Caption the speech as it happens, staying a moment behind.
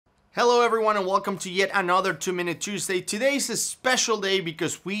Hello everyone and welcome to yet another 2-Minute Tuesday. Today's a special day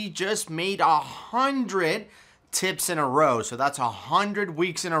because we just made 100 tips in a row. So that's 100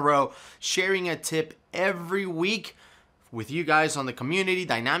 weeks in a row sharing a tip every week with you guys on the community,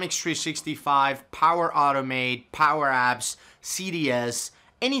 Dynamics 365, Power Automate, Power Apps, CDS,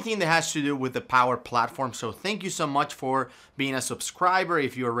 anything that has to do with the Power Platform. So thank you so much for being a subscriber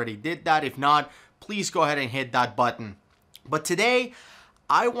if you already did that. If not, please go ahead and hit that button. But today,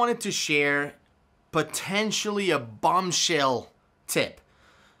 I wanted to share potentially a bombshell tip.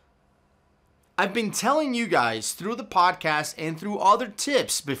 I've been telling you guys through the podcast and through other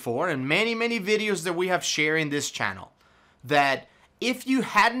tips before and many videos that we have shared in this channel that if you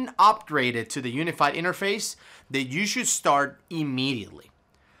hadn't upgraded to the unified interface, that you should start immediately.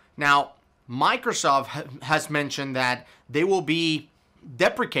 Now, Microsoft has mentioned that they will be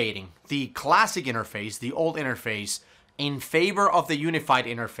deprecating the classic interface, the old interface, in favor of the unified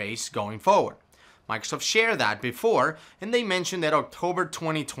interface going forward. Microsoft shared that before, and they mentioned that October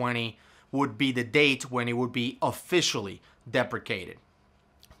 2020 would be the date when it would be officially deprecated.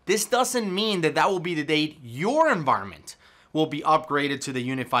 This doesn't mean that that will be the date your environment will be upgraded to the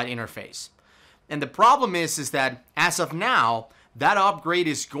unified interface. And the problem is that as of now, that upgrade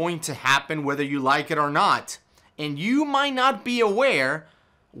is going to happen whether you like it or not. And you might not be aware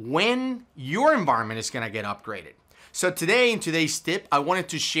when your environment is going to get upgraded. So today, in today's tip, I wanted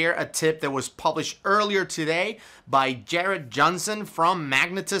to share a tip that was published earlier today by Jared Johnson from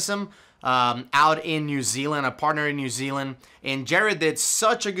Magnetism out in New Zealand, a partner in New Zealand. And Jared did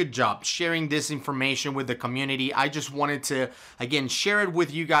such a good job sharing this information with the community. I just wanted to, again, share it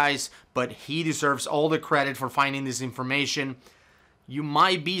with you guys, but he deserves all the credit for finding this information. You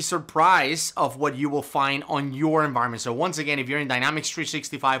might be surprised of what you will find on your environment. So once again, if you're in Dynamics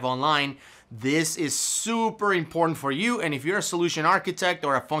 365 Online, this is super important for you. And if you're a solution architect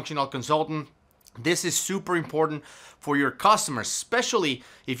or a functional consultant, this is super important for your customers, especially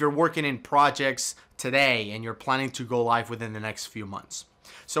if you're working in projects today and you're planning to go live within the next few months.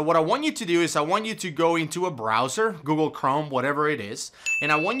 So what I want you to do is I want you to go into a browser, Google Chrome, whatever it is,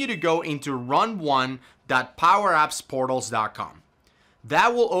 and I want you to go into run1.powerappsportals.com.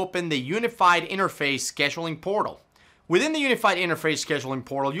 That will open the Unified Interface Scheduling Portal. Within the Unified Interface Scheduling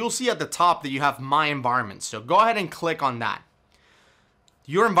Portal, you'll see at the top that you have My Environments. So go ahead and click on that.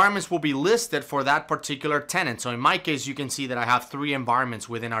 Your environments will be listed for that particular tenant. So in my case, you can see that I have 3 environments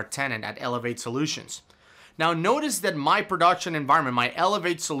within our tenant at Elevate Solutions. Now notice that my production environment, my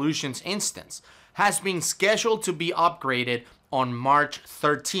Elevate Solutions instance, has been scheduled to be upgraded on March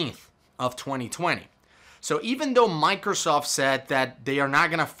 13th of 2020. So even though Microsoft said that they are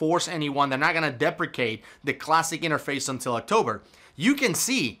not going to force anyone, they're not going to deprecate the classic interface until October, you can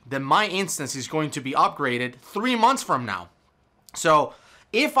see that my instance is going to be upgraded 3 months from now. So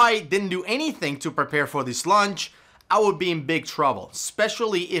if I didn't do anything to prepare for this launch, I would be in big trouble,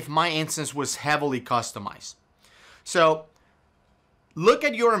 especially if my instance was heavily customized. So look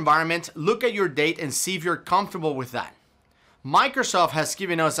at your environment, look at your date, and see if you're comfortable with that. Microsoft has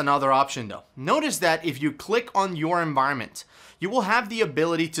given us another option though. Notice that if you click on your environment, you will have the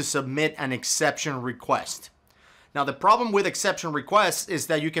ability to submit an exception request. Now the problem with exception requests is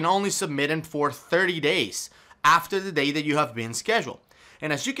that you can only submit them for 30 days after the day that you have been scheduled.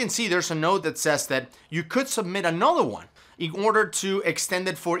 And as you can see, there's a note that says that you could submit another one in order to extend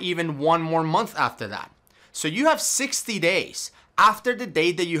it for even 1 more month after that. So you have 60 days after the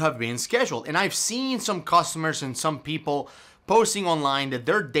date that you have been scheduled. And I've seen some customers and some people posting online that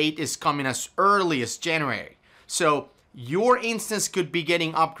their date is coming as early as January. So your instance could be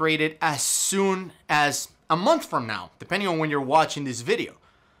getting upgraded as soon as a month from now, depending on when you're watching this video.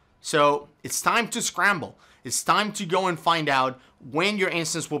 So it's time to scramble. It's time to go and find out when your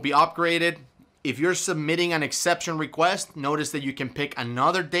instance will be upgraded. If you're submitting an exception request, notice that you can pick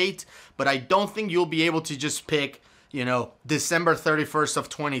another date, but I don't think you'll be able to just pick, December 31st of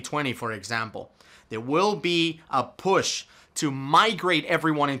 2020, for example. There will be a push to migrate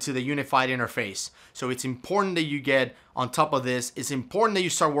everyone into the unified interface. So it's important that you get on top of this. It's important that you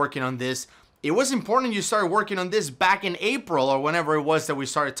start working on this. It was important you started working on this back in April or whenever it was that we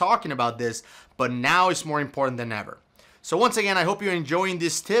started talking about this, but now it's more important than ever. So once again, I hope you're enjoying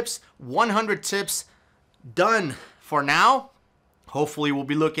these tips. 100 tips done for now. Hopefully we'll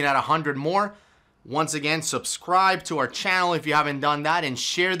be looking at 100 more. Once again, subscribe to our channel if you haven't done that and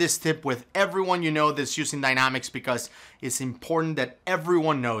share this tip with everyone you know that's using Dynamics because it's important that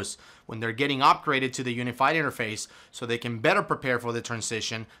everyone knows when they're getting upgraded to the unified interface so they can better prepare for the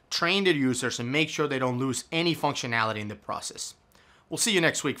transition, train their users, and make sure they don't lose any functionality in the process. We'll see you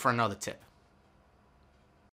next week for another tip.